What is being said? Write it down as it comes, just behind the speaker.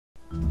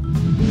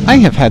I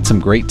have had some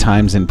great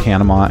times in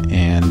Panama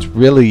and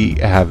really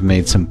have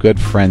made some good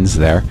friends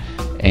there.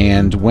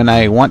 And when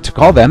I want to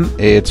call them,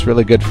 it's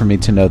really good for me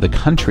to know the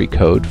country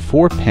code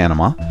for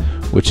Panama,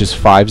 which is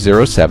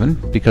 507,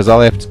 because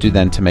all I have to do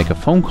then to make a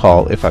phone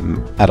call, if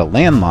I'm at a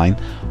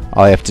landline,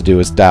 all I have to do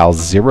is dial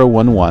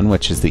 011,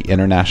 which is the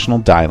international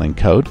dialing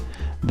code,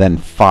 then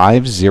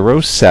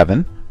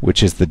 507,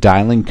 which is the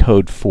dialing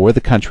code for the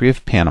country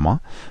of Panama.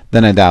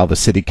 Then I dial the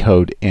city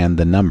code and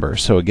the number.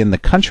 So again, the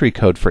country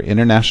code for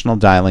international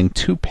dialing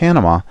to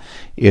Panama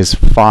is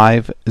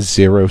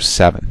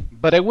 507.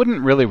 But I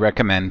wouldn't really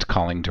recommend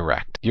calling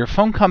direct. Your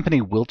phone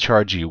company will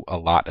charge you a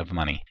lot of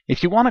money.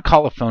 If you want to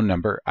call a phone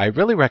number, I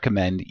really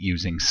recommend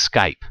using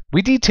Skype.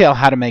 We detail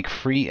how to make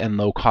free and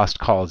low-cost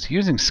calls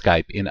using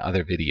Skype in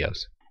other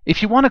videos.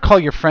 If you want to call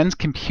your friend's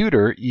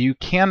computer, you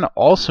can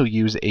also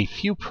use a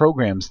few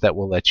programs that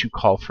will let you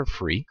call for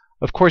free.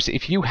 Of course,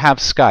 if you have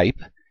Skype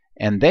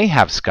and they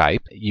have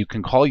Skype, you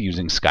can call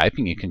using Skype,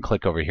 and you can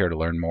click over here to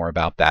learn more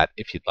about that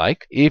if you'd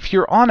like. If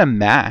you're on a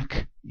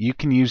Mac, you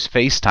can use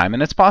FaceTime,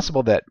 and it's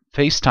possible that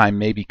FaceTime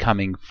may be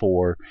coming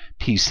for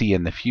PC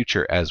in the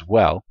future as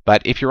well.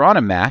 But if you're on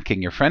a Mac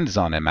and your friend is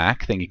on a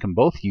Mac, then you can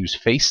both use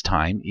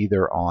FaceTime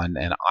either on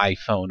an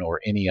iPhone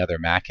or any other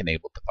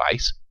Mac-enabled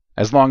device,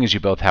 as long as you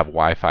both have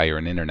Wi-Fi or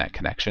an internet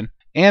connection.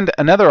 And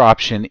another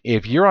option,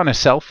 if you're on a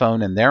cell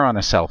phone and they're on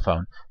a cell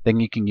phone,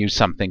 then you can use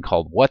something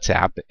called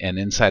WhatsApp, and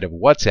inside of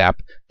WhatsApp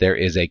there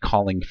is a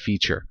calling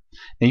feature.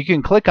 Now you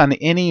can click on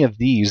any of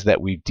these that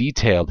we've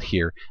detailed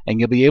here, and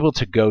you'll be able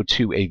to go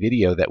to a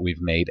video that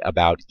we've made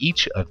about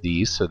each of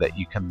these so that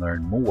you can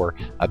learn more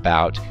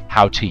about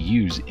how to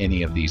use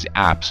any of these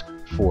apps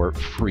for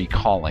free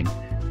calling.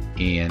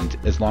 And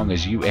as long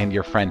as you and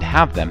your friend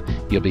have them,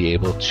 you'll be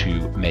able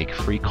to make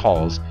free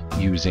calls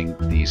using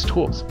these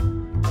tools.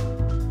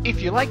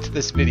 If you liked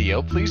this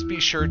video, please be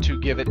sure to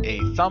give it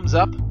a thumbs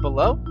up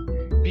below.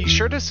 Be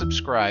sure to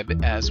subscribe,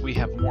 as we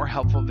have more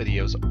helpful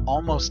videos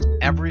almost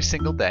every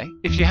single day.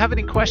 If you have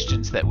any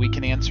questions that we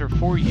can answer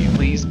for you,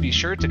 please be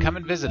sure to come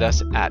and visit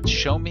us at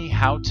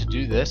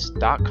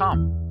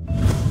showmehowtodothis.com.